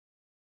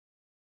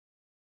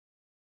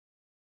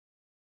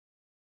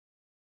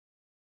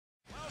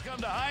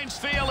Welcome to Heinz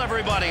Field,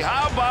 everybody.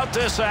 How about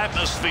this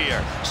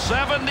atmosphere?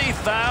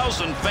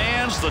 70,000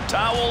 fans, the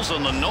towels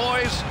and the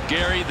noise.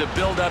 Gary, the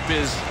buildup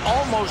is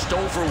almost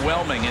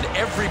overwhelming, and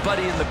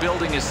everybody in the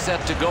building is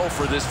set to go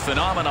for this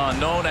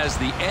phenomenon known as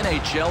the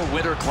NHL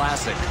Winter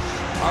Classic.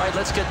 All right,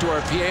 let's get to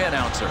our PA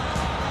announcer.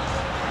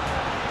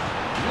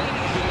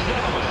 Ladies and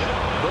gentlemen,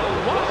 the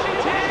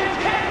Washington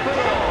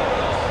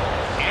Capitals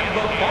and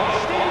the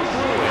Boston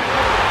Bruins.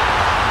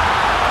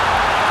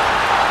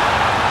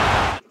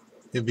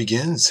 It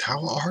begins.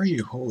 How are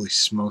you? Holy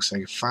smokes,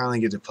 I finally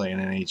get to play an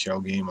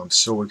NHL game. I'm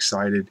so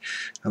excited.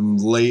 I'm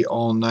late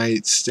all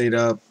night, stayed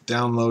up,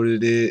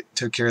 downloaded it,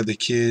 took care of the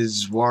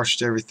kids,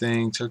 washed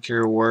everything, took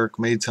care of work,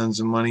 made tons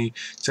of money,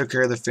 took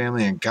care of the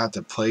family, and got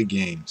to play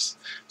games.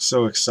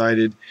 So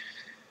excited.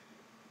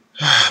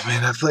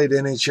 Man, I played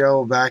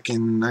NHL back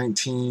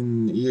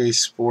in EA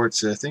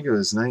Sports. I think it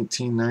was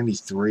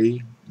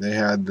 1993. They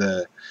had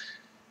the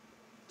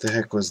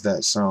heck was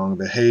that song?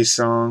 The Hey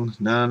song.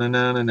 Na na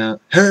na na na.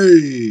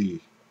 Hey!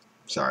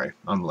 Sorry,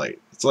 I'm late.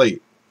 It's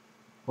late.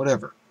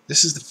 Whatever.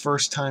 This is the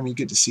first time you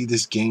get to see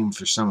this game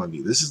for some of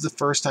you. This is the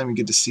first time you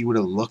get to see what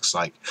it looks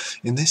like.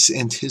 And this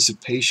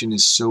anticipation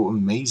is so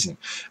amazing.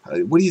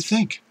 What do you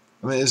think?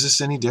 I mean, is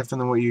this any different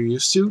than what you're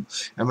used to?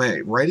 I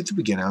mean, right at the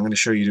beginning, I'm going to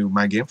show you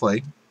my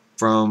gameplay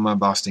from my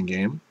Boston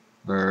game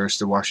versus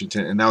the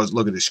Washington, and that was,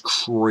 look at this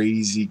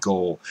crazy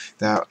goal.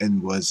 That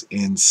was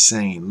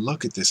insane.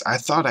 Look at this. I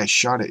thought I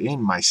shot it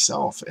in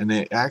myself, and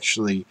it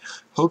actually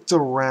hooked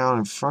around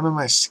in front of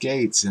my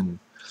skates and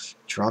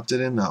dropped it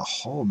in the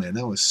hole. Man,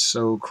 that was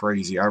so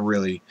crazy. I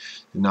really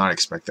did not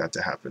expect that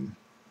to happen.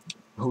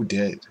 Who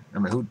did? I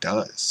mean, who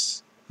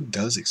does? Who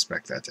does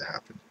expect that to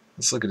happen?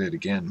 Let's look at it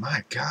again.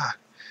 My God.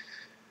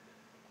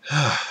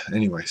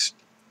 Anyways.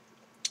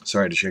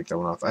 Sorry to shake that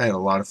one off. I had a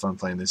lot of fun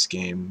playing this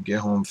game.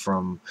 Get home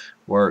from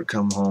work,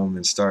 come home,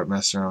 and start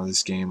messing around with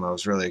this game. I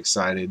was really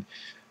excited.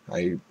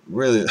 I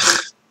really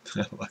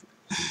like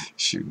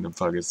shooting a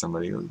puck at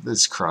somebody.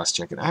 This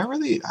cross-checking.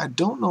 I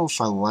don't know if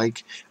I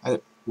like...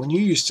 when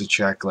you used to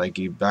check, like,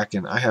 back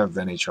in... I have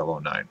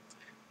NHL 09.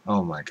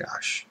 Oh my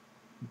gosh.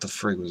 What the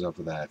frig was up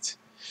with that?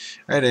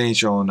 I had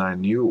NHL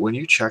 09. When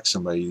you check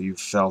somebody, you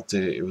felt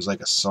it. It was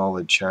like a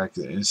solid check.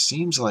 And it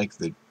seems like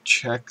the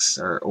checks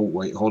are... Oh,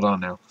 wait. Hold on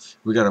now.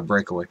 We got a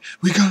breakaway.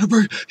 We got a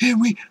break.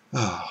 And we...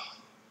 Oh.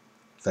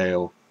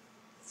 Fail.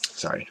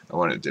 Sorry. I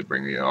wanted to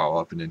bring you all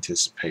up in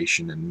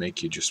anticipation and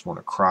make you just want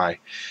to cry.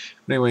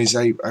 But anyways,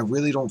 I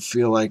really don't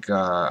feel like...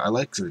 I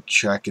like to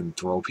check and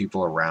throw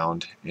people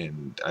around.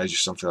 And I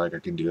just don't feel like I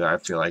can do that. I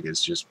feel like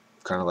it's just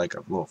kind of like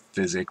a little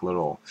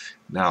little.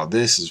 Now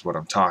this is what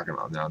I'm talking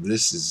about. Now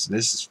this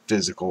is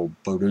physical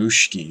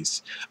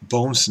Bodushkis,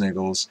 bone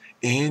sniggles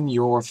in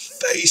your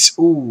face.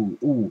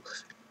 Ooh,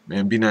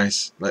 man, be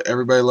nice. Let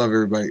everybody love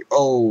everybody.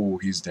 Oh,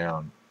 he's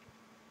down.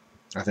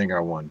 I think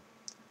I won.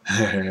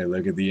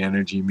 Look at the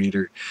energy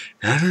meter.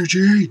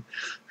 Energy,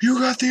 you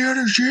got the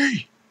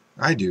energy.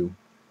 I do,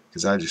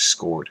 because I just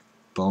scored.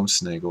 Bone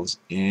sniggles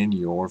in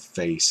your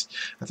face.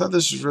 I thought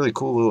this was really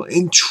cool little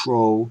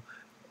intro.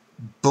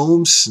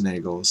 Boom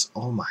Sniggles.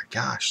 Oh my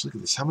gosh, look at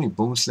this. How many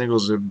Boom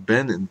Sniggles have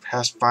been in the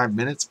past 5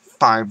 minutes?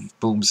 5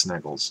 Boom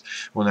Sniggles.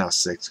 Well, now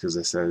 6 because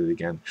I said it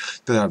again.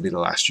 But that'll be the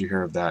last you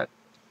hear of that.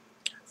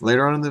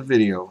 Later on in the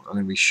video, I'm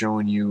going to be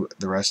showing you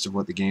the rest of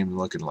what the game is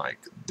looking like.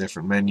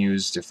 Different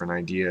menus, different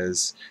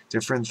ideas,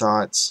 different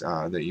thoughts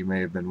that you may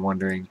have been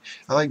wondering.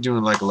 I like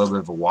doing like a little bit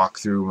of a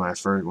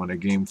walkthrough when a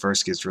game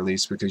first gets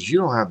released because you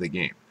don't have the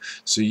game.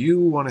 So you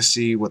want to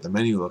see what the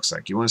menu looks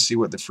like. You want to see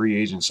what the free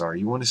agents are.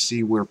 You want to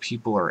see where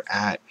people are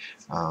at,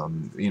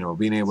 you know,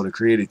 being able to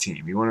create a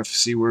team. You want to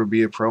see where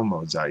Be a Pro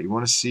mode's at. You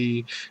want to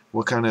see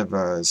what kind of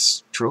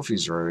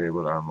trophies are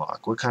able to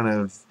unlock. What kind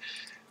of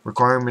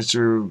requirements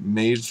are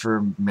made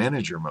for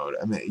manager mode.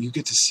 I mean, you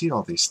get to see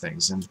all these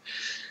things, and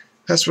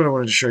that's what I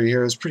wanted to show you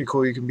here. It's pretty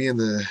cool. You can be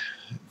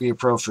a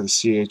pro for the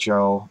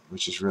CHL,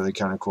 which is really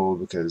kind of cool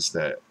because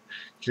the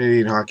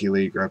Canadian Hockey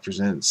League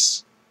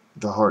represents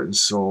the heart and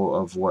soul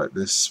of what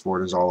this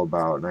sport is all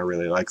about, and I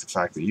really like the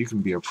fact that you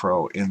can be a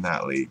pro in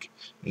that league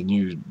and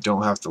you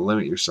don't have to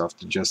limit yourself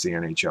to just the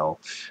NHL,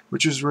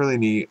 which is really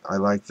neat. I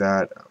like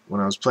that.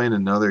 When I was playing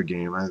another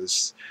game, I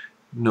was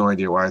no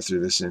idea why I threw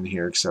this in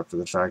here except for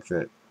the fact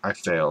that I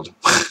failed.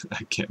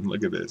 I can't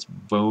look at this.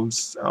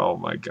 Booms. Oh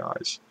my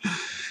gosh.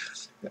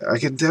 I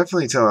can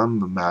definitely tell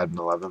I'm a Madden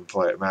 11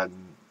 player,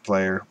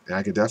 and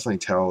I can definitely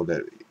tell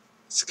that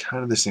it's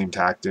kind of the same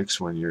tactics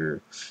when you're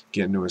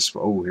getting to a...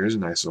 Oh, here's a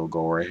nice little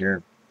goal right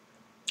here.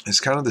 It's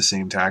kind of the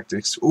same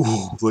tactics.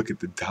 Ooh, look at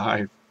the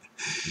dive.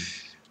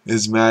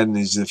 This Madden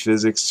is the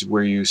physics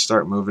where you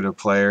start moving a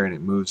player and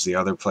it moves the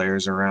other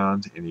players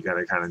around, and you got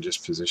to kind of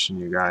just position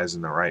you guys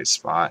in the right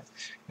spot.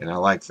 And I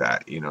like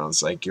that. You know,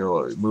 it's like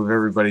you'll move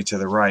everybody to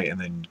the right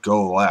and then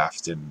go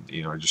left, and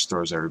you know, it just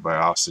throws everybody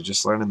off. So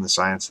just learning the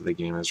science of the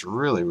game is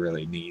really,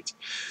 really neat.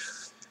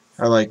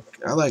 I like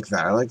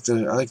that. I like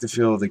the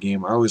feel of the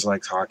game. I always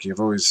liked hockey. I've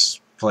always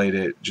played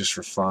it just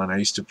for fun. I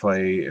used to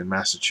play in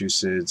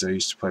Massachusetts. I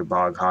used to play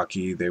bog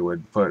hockey. They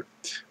would put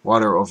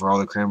water over all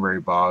the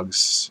cranberry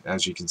bogs,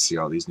 as you can see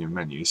all these new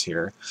menus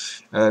here.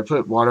 I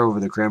put water over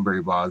the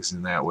cranberry bogs,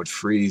 and that would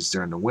freeze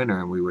during the winter,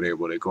 and we would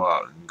able to go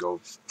out and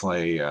go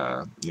play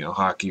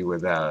hockey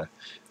with that.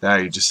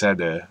 You just had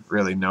to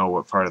really know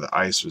what part of the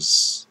ice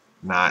was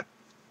not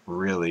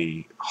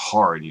really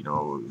hard,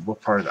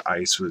 what part of the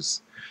ice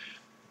was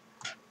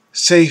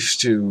safe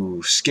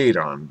to skate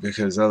on,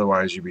 because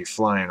otherwise you'd be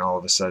flying, all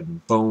of a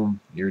sudden, boom,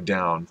 you're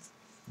down.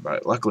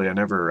 But luckily I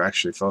never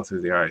actually fell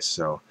through the ice,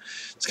 so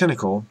it's kind of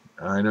cool.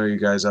 I know you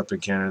guys up in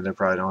Canada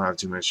probably don't have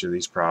too much of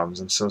these problems.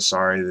 I'm so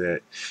sorry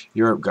that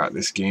Europe got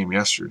this game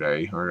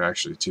yesterday, or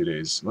actually 2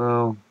 days,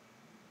 well,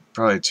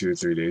 probably 2 or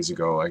 3 days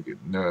ago, like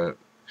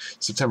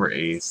September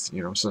 8th.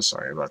 I'm so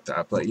sorry about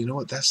that, but you know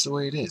what, that's the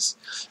way it is.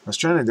 I was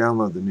trying to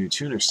download the new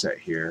tuner set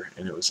here,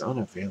 and it was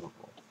unavailable.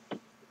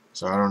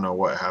 So I don't know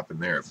what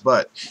happened there,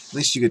 but at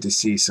least you get to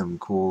see some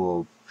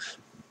cool,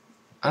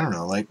 I don't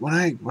know, like when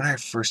I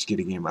first get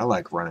a game, I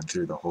like running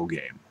through the whole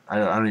game. I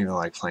don't even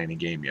like playing a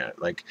game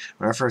yet. Like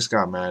when I first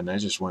got Madden, I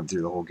just went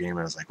through the whole game and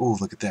I was like, oh,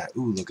 look at that,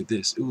 ooh, look at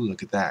this, ooh,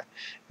 look at that.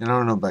 And I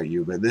don't know about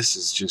you, but this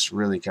is just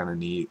really kind of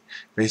neat.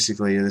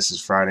 Basically, this is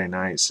Friday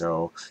night,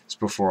 so it's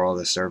before all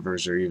the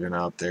servers are even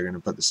up. They're going to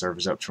put the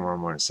servers up tomorrow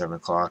morning at 7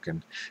 o'clock,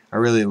 and I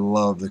really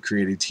love the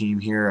creative team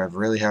here. I've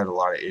really had a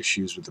lot of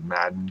issues with the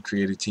Madden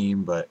creative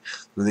team, but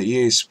with the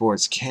EA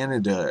Sports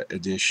Canada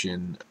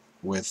edition,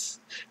 with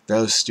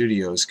those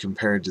studios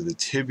compared to the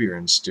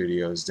Tiburon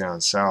studios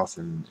down south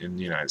in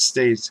the United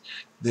States,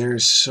 they're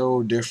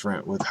so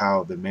different with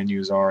how the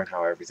menus are and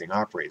how everything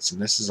operates. And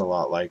this is a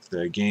lot like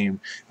the game,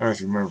 I don't know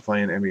if you remember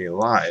playing NBA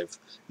Live,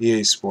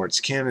 EA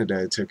Sports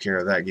Canada took care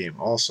of that game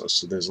also.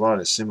 So there's a lot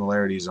of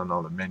similarities on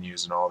all the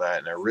menus and all that,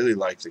 and I really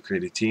like the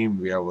creative team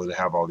to be able to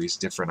have all these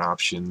different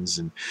options.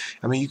 And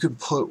I mean, you could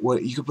put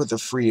the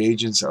free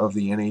agents of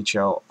the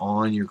NHL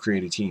on your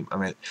creative team. I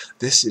mean,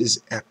 this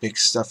is epic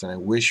stuff, and I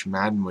wish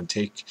Madden would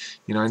take,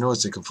 I know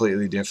it's a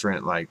completely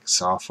different like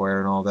software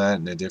and all that,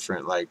 and a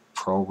different like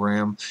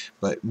program,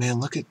 but man,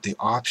 look at the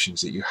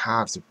options that you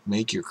have to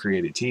make your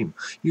creative team.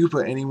 You can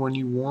put anyone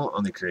you want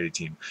on the creative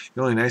team.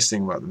 The only nice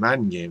thing about the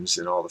Madden games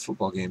and all the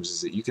football games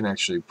is that you can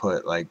actually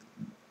put like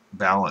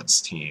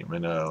balanced team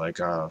and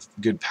a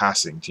good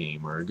passing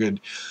team or a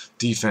good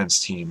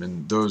defense team,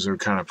 and those are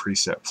kind of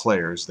preset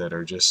players that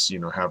are just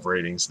have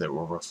ratings that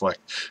will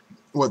reflect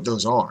what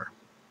those are.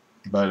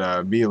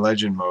 But Be a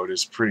Legend mode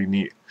is pretty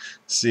neat.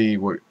 See,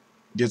 what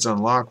gets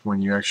unlocked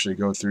when you actually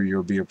go through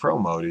your Be a Pro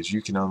mode is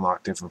you can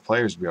unlock different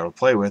players to be able to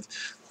play with.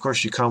 Of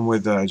course, you come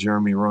with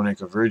Jeremy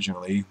Roenick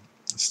originally,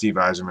 Steve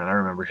Eiserman, I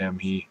remember him.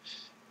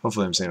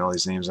 Hopefully I'm saying all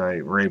these names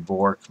right. Ray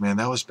Bork, man,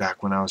 that was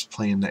back when I was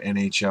playing the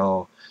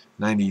NHL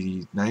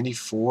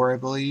 94, I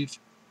believe.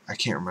 I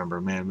can't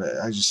remember, man, but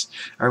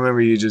I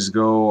remember you just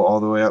go all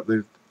the way up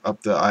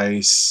the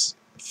ice,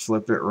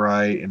 flip it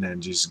right, and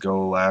then just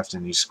go left,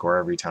 and you score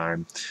every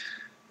time.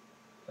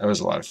 That was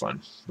a lot of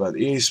fun. But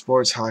EA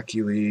Sports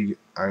Hockey League,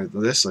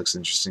 this looks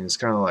interesting. It's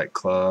kind of like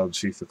clubs,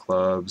 FIFA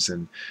clubs,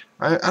 and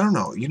I don't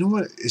know. You know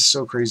what is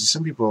so crazy?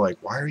 Some people are like,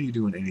 why are you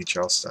doing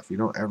NHL stuff? You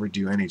don't ever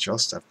do NHL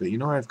stuff. But you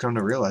know what I've come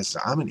to realize is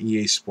I'm an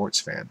EA Sports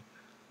fan.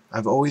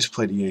 I've always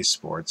played EA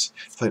Sports.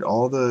 Played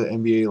all the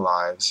NBA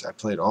Lives. I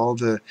played all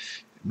the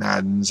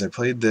Maddens. I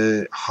played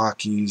the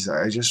hockeys.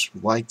 I just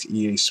liked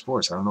EA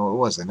Sports. I don't know what it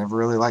was. I never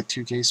really liked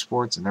 2K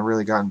Sports. I never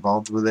really got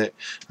involved with it.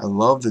 I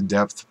love the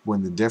depth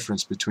when the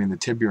difference between the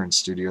Tiburon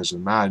studios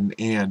of Madden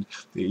and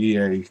the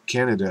EA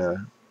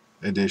Canada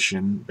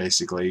edition,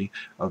 basically,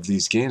 of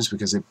these games,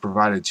 because it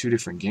provided two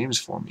different games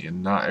for me,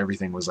 and not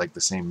everything was like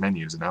the same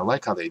menus. And I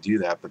like how they do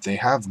that, but they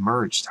have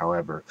merged,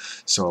 however.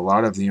 So a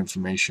lot of the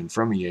information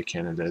from EA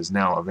Canada is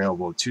now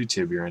available to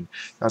Tiburon.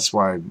 That's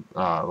why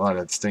a lot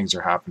of things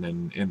are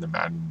happening in the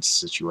Madden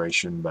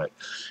situation. But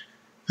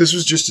this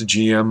was just a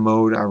GM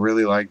mode. I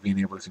really like being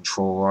able to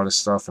control a lot of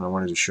stuff, and I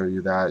wanted to show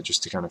you that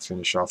just to kind of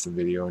finish off the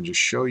video and just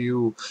show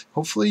you.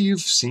 Hopefully you've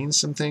seen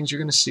some things.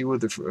 You're going to see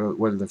what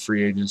the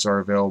free agents are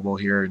available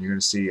here, and you're going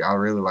to see, I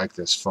really like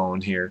this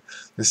phone here.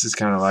 This is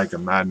kind of like a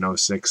Madden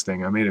 06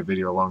 thing. I made a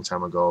video a long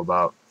time ago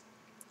about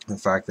the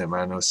fact that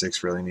Madden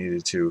 06 really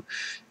needed to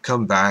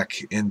come back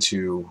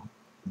into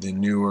the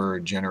newer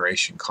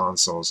generation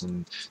consoles,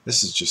 and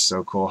this is just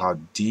so cool how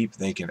deep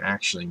they can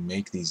actually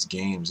make these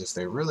games if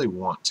they really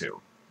want to.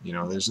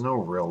 There's no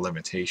real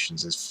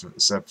limitations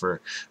except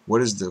for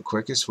what is the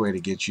quickest way to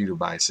get you to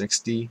buy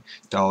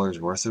 $60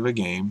 worth of a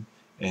game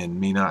and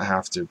me not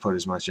have to put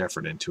as much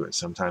effort into it.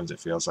 Sometimes it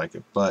feels like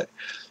it, but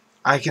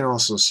I can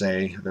also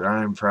say that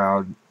I am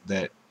proud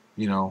that,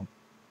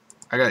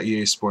 I got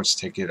EA Sports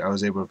ticket. I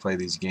was able to play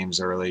these games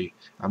early.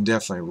 I'm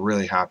definitely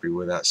really happy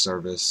with that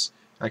service.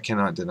 I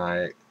cannot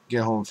deny it.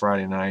 Get home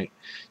Friday night,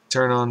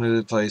 turn on to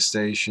the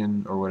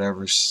PlayStation or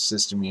whatever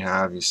system you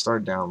have, you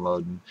start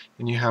downloading,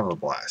 and you have a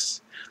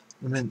blast.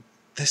 I mean,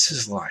 this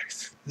is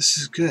life. This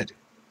is good.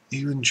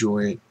 You enjoy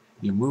it.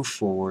 You move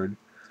forward.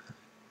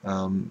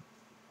 I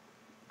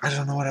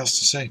don't know what else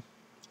to say.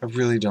 I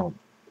really don't.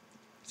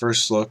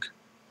 First look,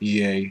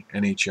 EA,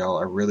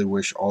 NHL. I really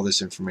wish all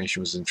this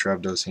information was in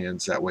Trevdo's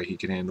hands. That way he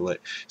could handle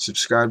it.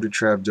 Subscribe to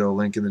Trevdo.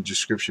 Link in the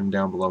description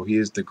down below. He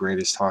is the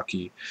greatest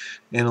hockey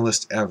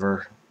analyst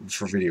ever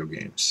for video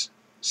games.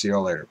 See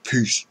y'all later.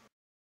 Peace.